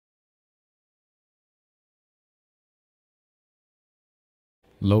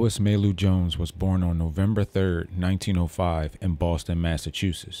Lois Mailou Jones was born on November 3, 1905, in Boston,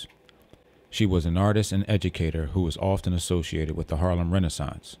 Massachusetts. She was an artist and educator who was often associated with the Harlem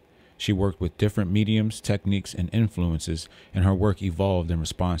Renaissance. She worked with different mediums, techniques, and influences, and her work evolved in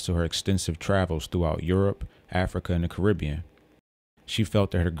response to her extensive travels throughout Europe, Africa, and the Caribbean. She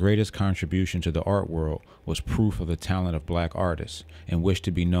felt that her greatest contribution to the art world was proof of the talent of black artists and wished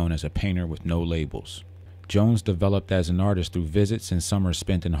to be known as a painter with no labels. Jones developed as an artist through visits and summers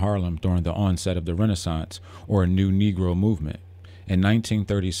spent in Harlem during the onset of the Renaissance, or a new Negro Movement. In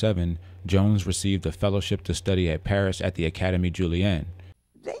 1937, Jones received a fellowship to study at Paris at the Académie Julienne.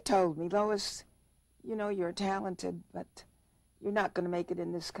 They told me, Lois, you know, you're talented, but you're not going to make it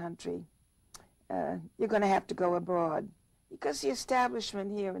in this country. You're going to have to go abroad, because the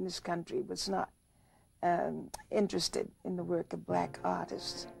establishment here in this country was not interested in the work of black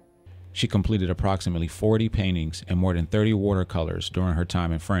artists. She completed approximately 40 paintings and more than 30 watercolors during her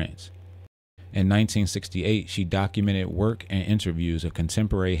time in France. In 1968, she documented work and interviews of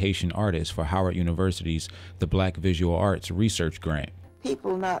contemporary Haitian artists for Howard University's The Black Visual Arts Research Grant.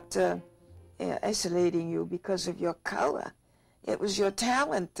 People not isolating you because of your color. It was your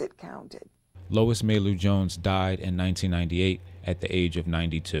talent that counted. Lois Mailou Jones died in 1998 at the age of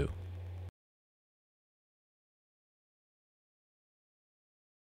 92.